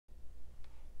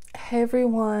Hey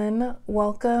everyone,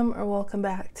 welcome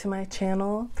back to my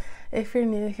channel. If you're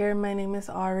new here, my name is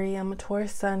Ari. I'm a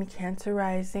Taurus Sun, Cancer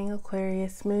Rising,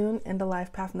 Aquarius Moon, and a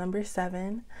life path number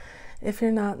 7. If you're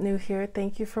not new here,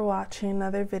 thank you for watching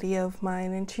another video of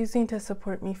mine and choosing to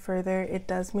support me further. It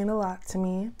does mean a lot to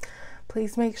me.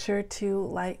 Please make sure to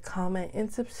like, comment,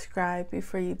 and subscribe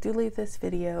before you do leave this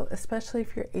video, especially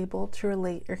if you're able to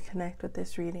relate or connect with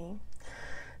this reading.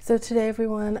 So today,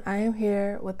 everyone, I am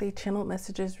here with a channeled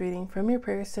messages reading from your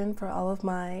person for all of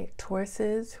my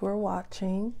Tauruses who are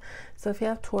watching. So if you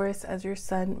have Taurus as your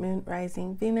sun, moon,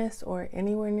 rising, Venus, or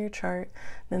anywhere in your chart,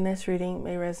 then this reading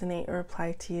may resonate or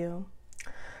apply to you.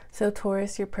 So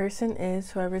Taurus, your person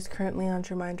is whoever is currently on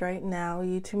your mind right now.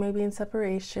 You two may be in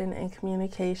separation and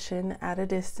communication at a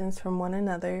distance from one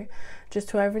another. Just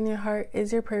whoever in your heart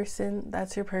is your person,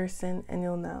 that's your person, and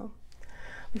you'll know.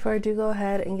 Before I do go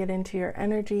ahead and get into your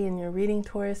energy and your reading,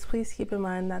 Taurus, please keep in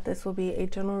mind that this will be a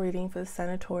general reading for the sign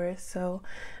of Taurus, so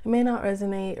it may not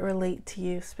resonate or relate to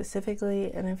you specifically,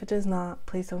 and if it does not,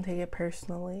 please don't take it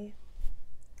personally.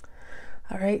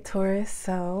 All right, Taurus,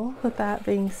 so with that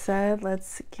being said,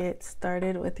 let's get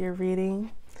started with your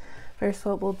reading. First,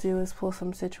 what we'll do is pull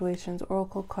some situations,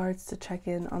 oracle cards to check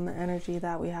in on the energy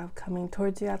that we have coming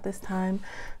towards you at this time.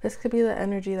 This could be the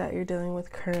energy that you're dealing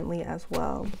with currently as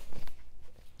well.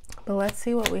 But let's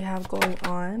see what we have going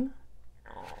on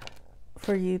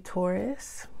for you,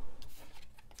 Taurus.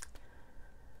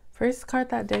 First card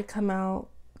that did come out,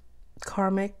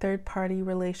 karmic third-party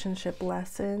relationship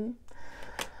lesson.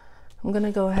 I'm going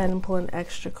to go ahead and pull an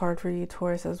extra card for you,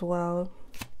 Taurus, as well,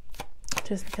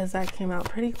 just because that came out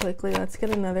pretty quickly. Let's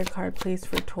get another card, please,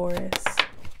 for Taurus.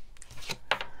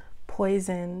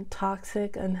 Poison,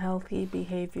 toxic, unhealthy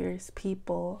behaviors,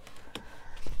 people.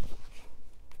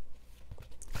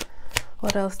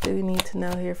 What else do we need to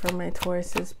know here from my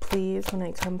Tauruses, please, when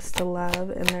it comes to love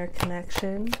and their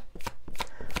connection?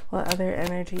 What other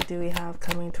energy do we have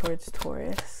coming towards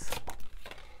Taurus?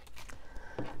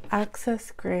 Access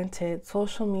granted,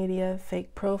 social media,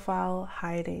 fake profile,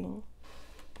 hiding.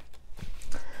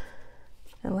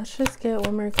 And let's just get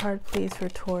one more card, please, for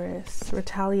Taurus.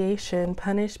 Retaliation,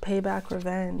 punish, payback,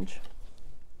 revenge.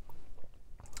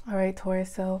 All right,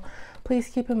 Taurus, so please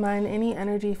keep in mind any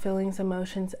energy, feelings,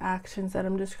 emotions, actions that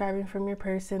I'm describing from your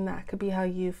person. That could be how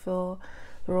you feel.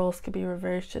 The roles could be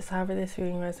reversed, just however this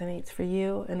reading resonates for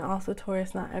you. And also,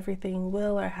 Taurus, not everything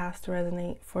will or has to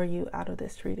resonate for you out of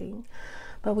this reading.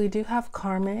 But we do have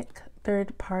karmic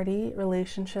third-party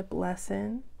relationship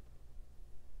lesson.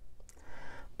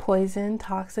 Poison,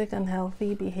 toxic,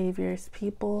 unhealthy behaviors,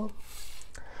 people.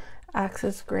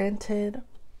 Access granted.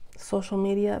 Social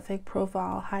media, fake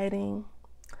profile, hiding.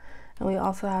 And we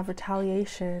also have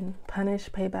retaliation, punish,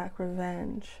 payback,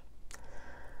 revenge.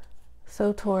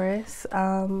 So Taurus,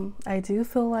 I do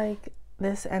feel like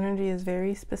this energy is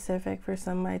very specific for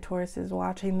some of my Tauruses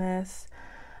watching this.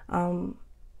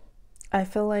 I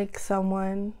feel like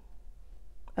someone,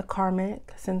 a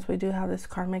karmic, since we do have this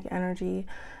karmic energy,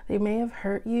 they may have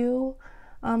hurt you,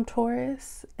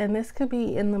 Taurus, and this could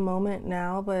be in the moment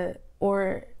now,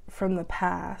 or from the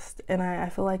past, and I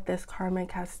feel like this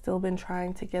karmic has still been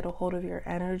trying to get a hold of your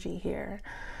energy here,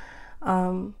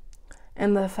 and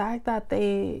the fact that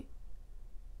they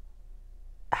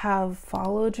have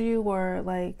followed you, or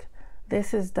like,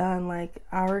 this is done, like,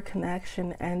 our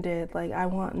connection ended, like, I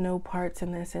want no parts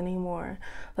in this anymore.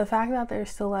 The fact that they're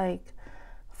still like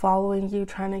following you,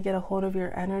 trying to get a hold of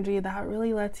your energy, that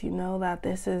really lets you know that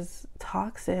this is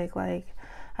toxic. Like,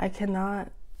 I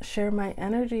cannot share my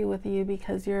energy with you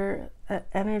because you're an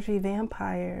energy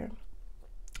vampire.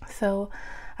 So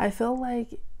I feel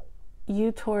like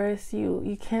you, Taurus,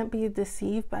 you can't be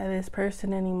deceived by this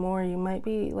person anymore. You might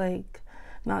be like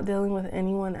not dealing with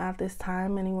anyone at this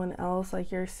time, anyone else,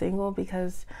 like you're single,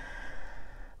 because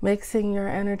mixing your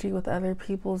energy with other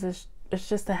people's it's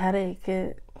just a headache.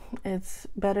 It's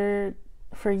better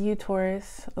for you,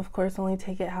 Taurus, of course, only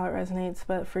take it how it resonates,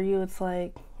 but for you it's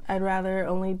like, I'd rather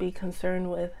only be concerned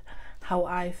with how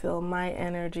I feel, my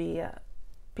energy,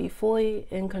 be fully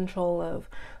in control of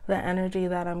the energy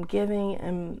that I'm giving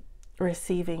and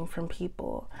receiving from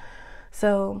people.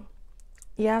 So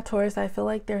yeah, Taurus, I feel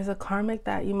like there's a karmic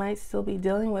that you might still be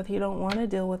dealing with. You don't want to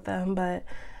deal with them, but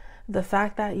the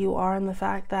fact that you are, and the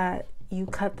fact that you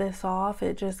cut this off,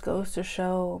 it just goes to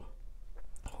show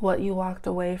what you walked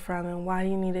away from and why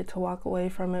you needed to walk away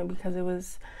from it, because it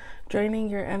was draining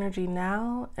your energy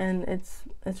now, and it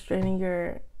was draining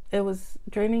your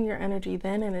energy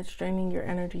then, and it's draining your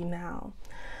energy now.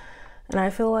 And I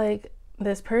feel like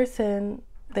this person,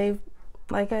 they've,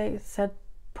 like I said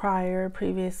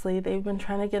previously, they've been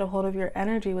trying to get a hold of your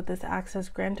energy with this access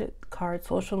granted card,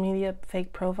 social media,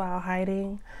 fake profile,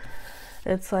 hiding.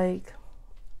 It's like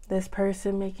this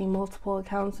person making multiple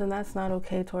accounts, and that's not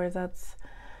okay, Taurus.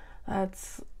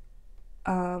 That's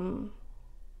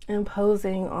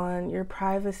imposing on your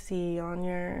privacy, on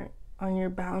your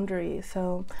boundaries.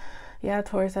 So yeah,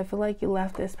 Taurus, I feel like you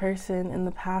left this person in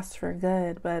the past for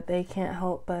good, but they can't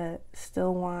help but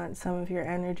still want some of your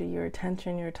energy, your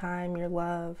attention, your time, your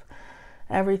love,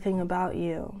 everything about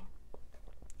you.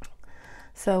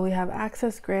 So we have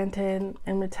access granted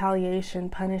and retaliation,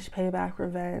 punish, payback,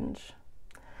 revenge.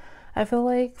 I feel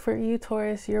like for you,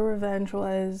 Taurus, your revenge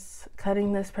was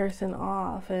cutting this person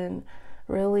off and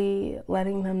really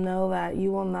letting them know that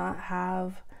you will not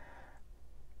have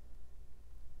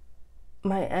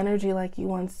my energy like you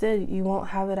once did. You won't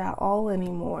have it at all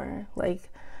anymore. Like,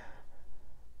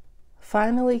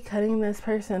 finally cutting this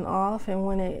person off, and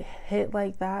when it hit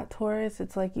like that, Taurus,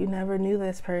 it's like you never knew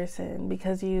this person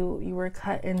because you were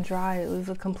cut and dry. It was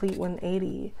a complete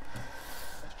 180.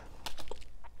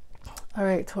 All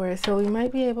right, Taurus, so we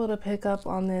might be able to pick up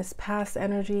on this past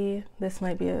energy. This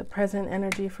might be a present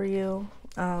energy for you,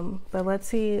 but let's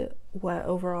see what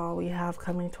overall we have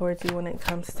coming towards you when it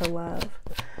comes to love.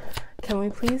 Can we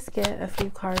please get a few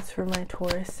cards for my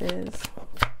Tauruses?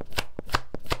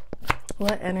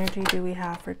 What energy do we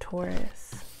have for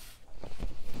Taurus?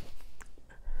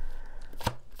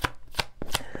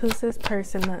 Who's this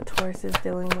person that Taurus is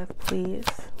dealing with, please?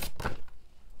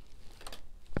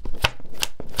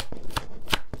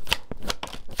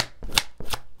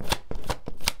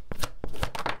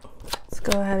 Let's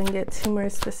go ahead and get 2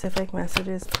 more specific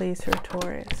messages, please, for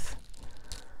Taurus.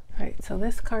 All right, so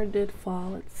this card did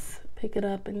fall. Let's pick it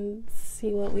up and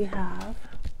see what we have.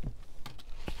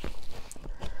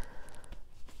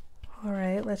 All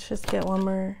right, let's just get one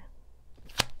more.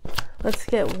 Let's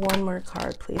get one more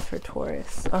card, please, for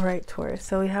Taurus. All right, Taurus,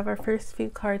 so we have our first few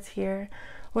cards here.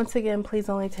 Once again, please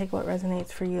only take what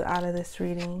resonates for you out of this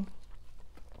reading.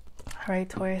 All right,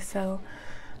 Taurus, so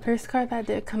first card that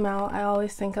did come out, I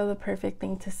always think of the perfect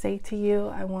thing to say to you.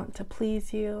 I want to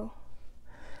please you.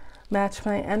 Match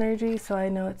my energy so I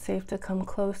know it's safe to come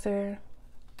closer.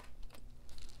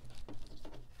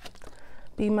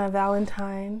 Be my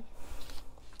Valentine.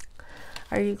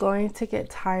 Are you going to get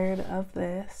tired of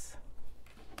this?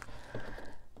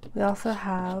 We also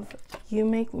have, you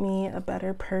make me a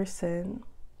better person.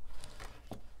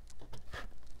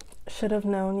 Should have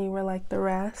known you were like the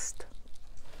rest.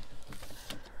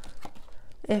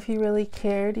 If you really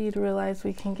cared, you'd realize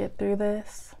we can get through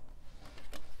this.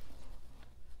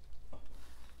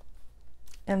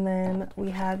 And then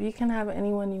we have, you can have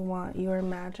anyone you want. You are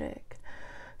magic.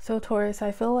 So Taurus,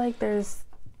 I feel like there's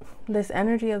this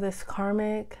energy of this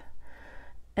karmic.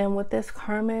 And with this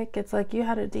karmic, it's like you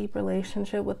had a deep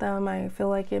relationship with them. I feel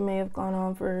like it may have gone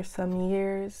on for some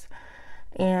years.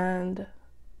 And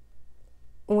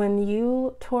when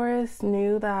you, Taurus,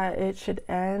 knew that it should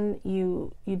end,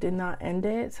 you did not end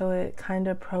it. So it kind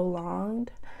of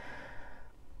prolonged.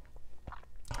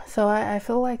 So I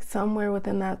feel like somewhere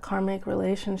within that karmic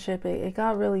relationship, it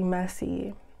got really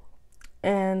messy.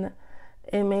 And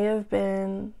it may have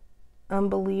been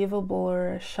unbelievable or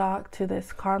a shock to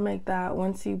this karmic that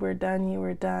once you were done, you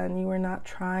were done. You were not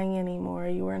trying anymore.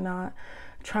 You were not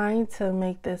trying to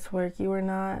make this work. You were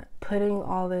not putting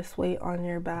all this weight on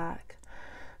your back.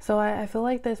 So I feel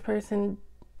like this person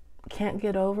can't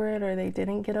get over it, or they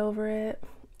didn't get over it.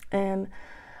 And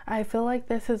I feel like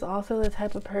this is also the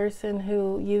type of person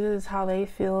who uses how they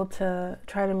feel to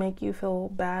try to make you feel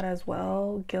bad as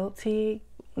well, guilty,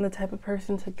 the type of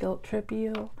person to guilt trip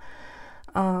you.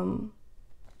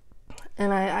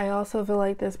 And I also feel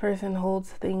like this person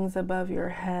holds things above your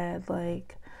head.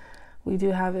 Like, we do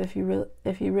have, if you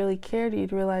really cared,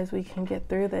 you'd realize we can get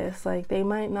through this. Like, they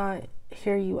might not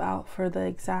hear you out for the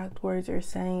exact words you're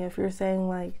saying. If you're saying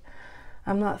like,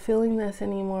 I'm not feeling this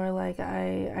anymore, like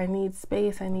I need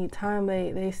space, I need time,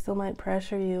 they still might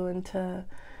pressure you into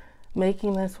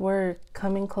making this work,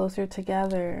 coming closer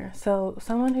together. So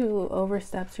someone who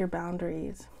oversteps your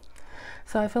boundaries.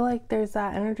 So I feel like there's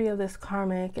that energy of this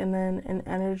karmic, and then an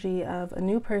energy of a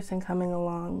new person coming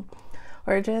along,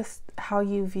 or just how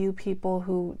you view people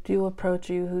who do approach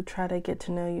you, who try to get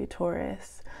to know you,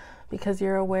 Taurus, because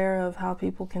you're aware of how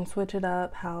people can switch it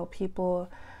up, how people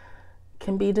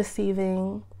can be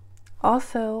deceiving.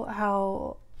 Also,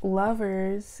 how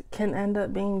lovers can end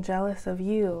up being jealous of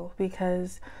you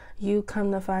because you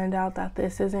come to find out that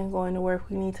this isn't going to work.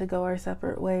 We need to go our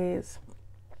separate ways.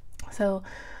 So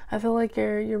I feel like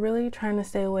you're really trying to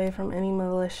stay away from any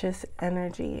malicious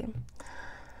energy.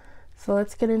 So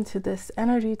let's get into this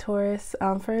energy, Taurus.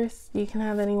 First, you can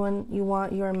have anyone you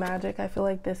want. You are magic. I feel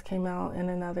like this came out in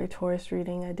another Taurus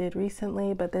reading I did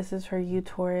recently, but this is for you,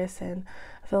 Taurus, and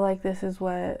I feel like this is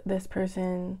what this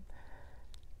person,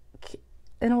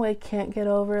 in a way, can't get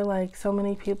over. Like, so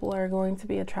many people are going to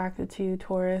be attracted to you,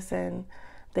 Taurus, and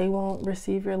they won't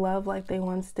receive your love like they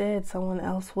once did. Someone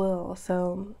else will.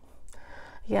 So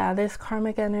yeah, this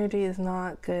karmic energy is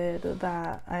not good.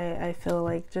 That I feel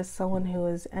like just someone who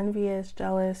is envious,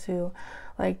 jealous, who,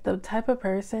 like, the type of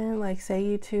person, like, say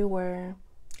you two were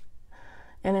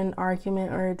in an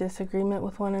argument or a disagreement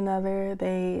with one another,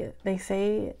 they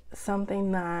say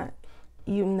something that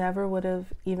you never would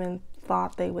have even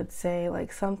thought they would say,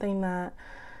 like something that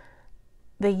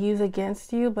they use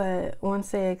against you, but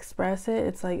once they express it,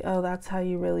 it's like, oh, that's how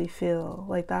you really feel.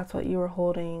 Like, that's what you were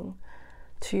holding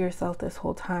to yourself this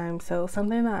whole time. So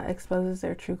something that exposes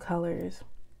their true colors.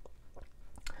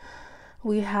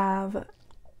 We have,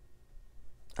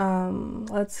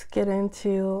 let's get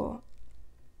into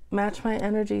match my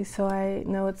energy so I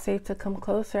know it's safe to come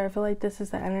closer. I feel like this is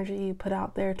the energy you put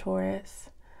out there, Taurus,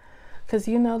 because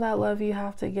you know that love you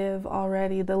have to give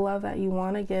already, the love that you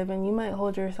want to give, and you might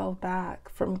hold yourself back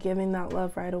from giving that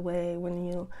love right away when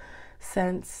you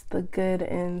sense the good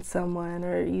in someone,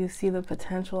 or you see the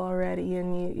potential already,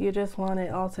 and you just want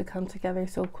it all to come together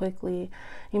so quickly.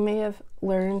 You may have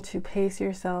learned to pace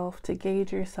yourself, to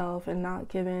gauge yourself, and not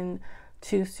give in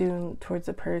too soon towards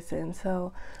a person.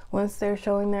 So once they're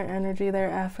showing their energy,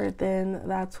 their effort, then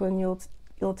that's when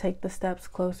you'll take the steps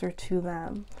closer to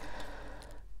them.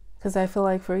 Because I feel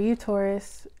like for you,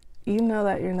 Taurus, you know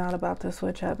that you're not about to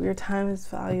switch up. Your time is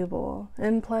valuable,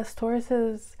 and plus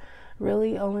Tauruses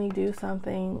really only do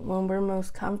something when we're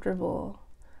most comfortable.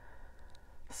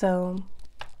 So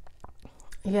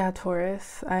yeah,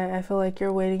 Taurus, I feel like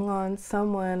you're waiting on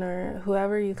someone or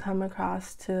whoever you come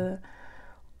across to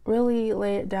really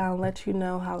lay it down, let you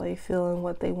know how they feel and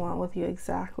what they want with you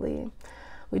exactly.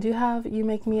 We do have you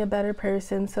make me a better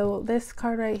person. So this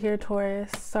card right here, Taurus,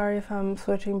 sorry if I'm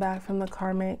switching back from the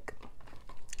karmic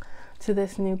to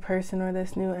this new person or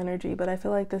this new energy, but I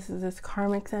feel like this is this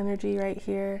karmic's energy right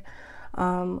here.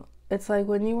 It's like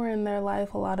when you were in their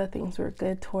life, a lot of things were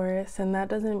good, Taurus, and that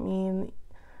doesn't mean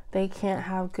they can't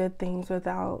have good things with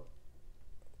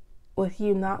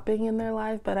you not being in their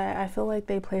life, but I feel like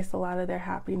they placed a lot of their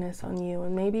happiness on you.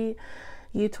 And maybe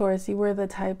you, Taurus, you were the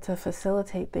type to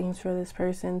facilitate things for this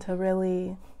person,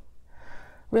 to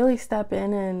really step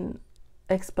in and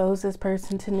expose this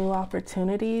person to new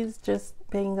opportunities, just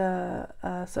being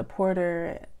a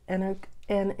supporter and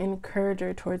an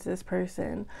encourager towards this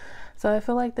person. So I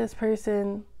feel like this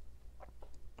person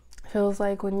feels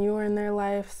like when you were in their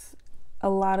lives, a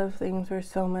lot of things were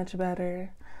so much better.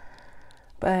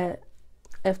 But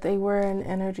if they were an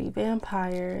energy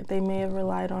vampire, they may have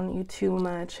relied on you too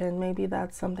much, and maybe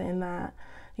that's something that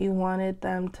you wanted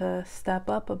them to step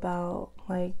up about,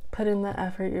 like put in the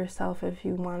effort yourself if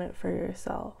you want it for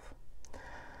yourself.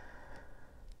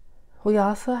 We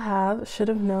also have should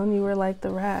have known you were like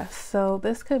the rest. So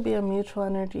this could be a mutual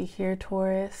energy here,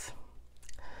 Taurus.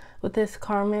 With this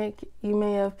karmic, you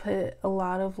may have put a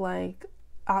lot of like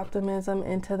optimism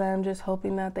into them, just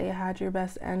hoping that they had your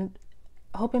best end,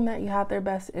 hoping that you had their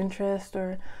best interest,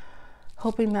 or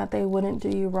hoping that they wouldn't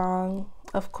do you wrong.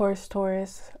 Of course,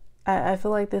 Taurus, I feel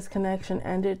like this connection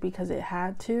ended because it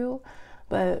had to,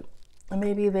 but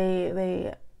maybe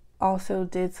they also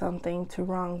did something to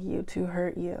wrong you, to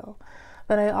hurt you.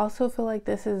 But I also feel like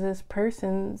this is this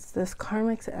person's, this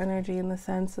karmic's energy, in the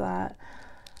sense that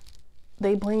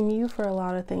they blame you for a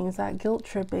lot of things, that guilt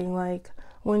tripping. Like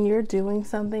when you're doing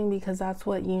something because that's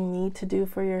what you need to do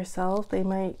for yourself, they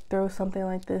might throw something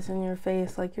like this in your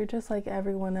face, like you're just like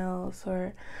everyone else.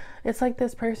 Or it's like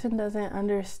this person doesn't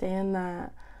understand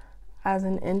that as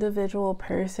an individual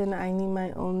person, I need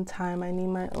my own time, I need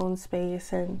my own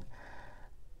space. And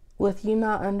with you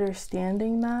not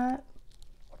understanding that,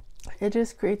 it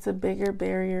just creates a bigger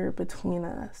barrier between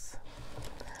us.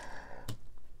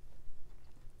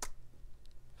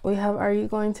 We have, are you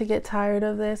going to get tired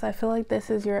of this? I feel like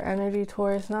this is your energy,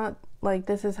 Taurus. Not like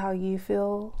this is how you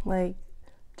feel. Like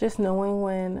just knowing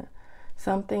when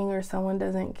something or someone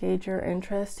doesn't gauge your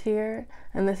interest here.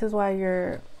 And this is why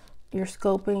you're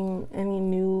scoping any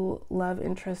new love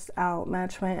interests out.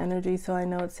 Match my energy so I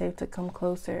know it's safe to come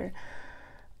closer.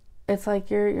 It's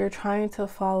like you're trying to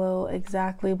follow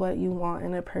exactly what you want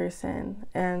in a person.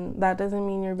 And that doesn't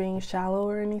mean you're being shallow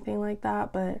or anything like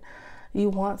that, but you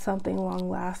want something long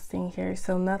lasting here.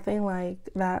 So nothing like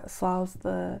that solves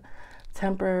the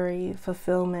temporary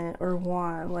fulfillment or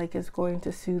want, like is going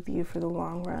to soothe you for the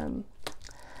long run.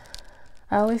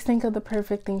 I always think of the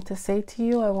perfect thing to say to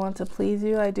you. I want to please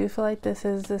you. I do feel like this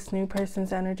is this new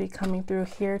person's energy coming through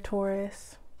here,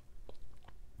 Taurus.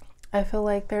 I feel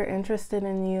like they're interested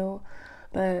in you,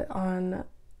 but on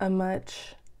a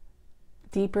much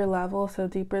deeper level, so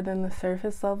deeper than the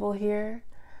surface level here.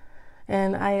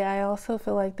 And I also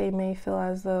feel like they may feel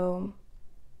as though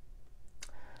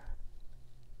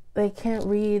they can't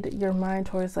read your mind,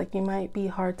 Taurus. Like, you might be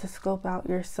hard to scope out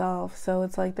yourself. So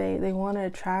it's like they want to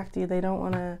attract you. They don't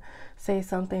want to say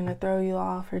something to throw you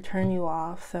off or turn you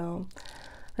off. So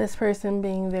this person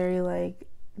being very like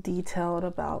detailed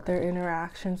about their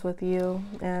interactions with you,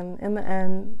 and in the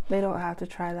end they don't have to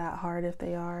try that hard if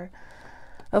they are.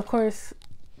 Of course,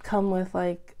 come with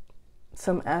like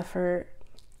some effort,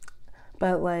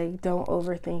 but like don't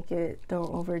overthink it, don't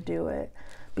overdo it.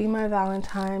 Be my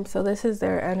Valentine. So this is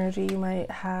their energy. You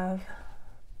might have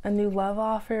a new love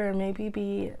offer, or maybe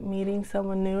be meeting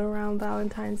someone new around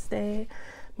Valentine's Day,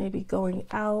 maybe going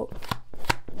out.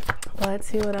 But let's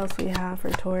see what else we have for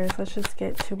Taurus. Let's just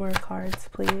get 2 more cards,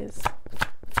 please.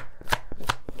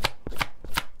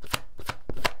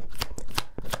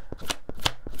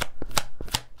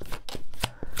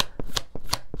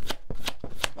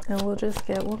 And we'll just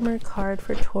get 1 more card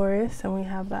for Taurus, and we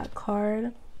have that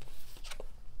card.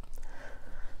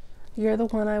 You're the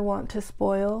one I want to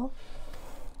spoil.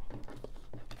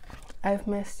 I've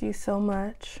missed you so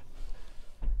much.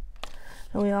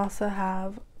 And we also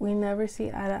have, we never see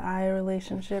eye to eye. A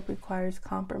relationship requires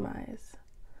compromise.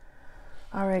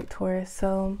 All right, Taurus.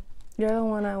 So you're the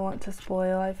one I want to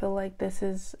spoil. I feel like this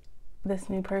is this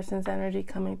new person's energy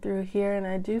coming through here. And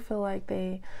I do feel like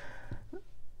they,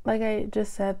 like I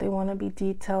just said, they want to be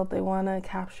detailed. They want to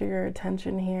capture your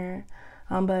attention here.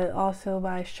 But also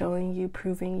by showing you,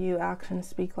 proving you, actions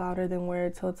speak louder than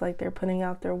words. So it's like they're putting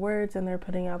out their words and they're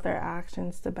putting out their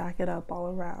actions to back it up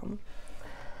all around.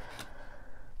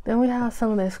 Then we have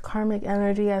some of this karmic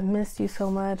energy. I've missed you so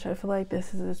much. I feel like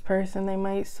this is this person. They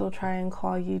might still try and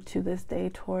call you to this day,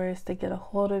 Taurus, to get a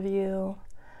hold of you.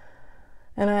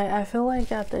 And I feel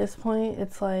like at this point,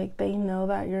 it's like they know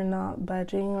that you're not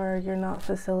budging or you're not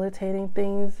facilitating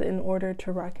things in order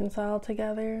to reconcile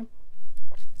together.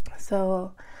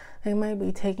 So they might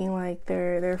be taking like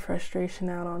their frustration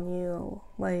out on you.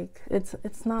 Like it's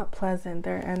not pleasant,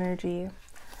 their energy.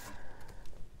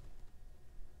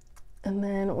 And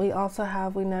then we also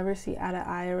have, we never see eye to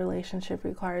eye. A relationship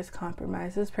requires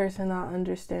compromise. This person not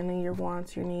understanding your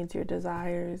wants, your needs, your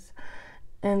desires.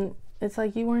 And it's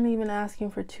like you weren't even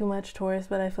asking for too much, Taurus,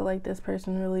 but I feel like this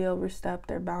person really overstepped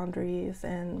their boundaries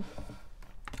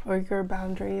or your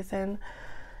boundaries, and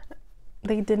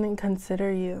they didn't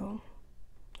consider you,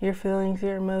 your feelings,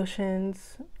 your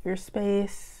emotions, your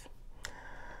space.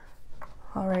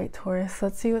 All right, Taurus,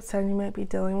 let's see what sign you might be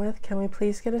dealing with. Can we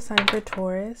please get a sign for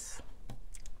Taurus?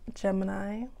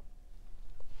 Gemini.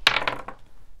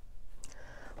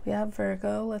 We have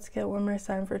Virgo. Let's get 1 more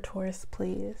sign for Taurus,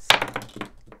 please.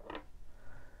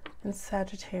 And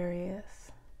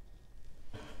Sagittarius.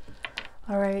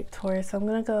 All right, Taurus, I'm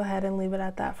going to go ahead and leave it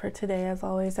at that for today. As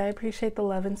always, I appreciate the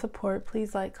love and support.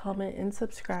 Please like, comment, and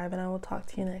subscribe, and I will talk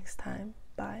to you next time.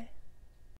 Bye.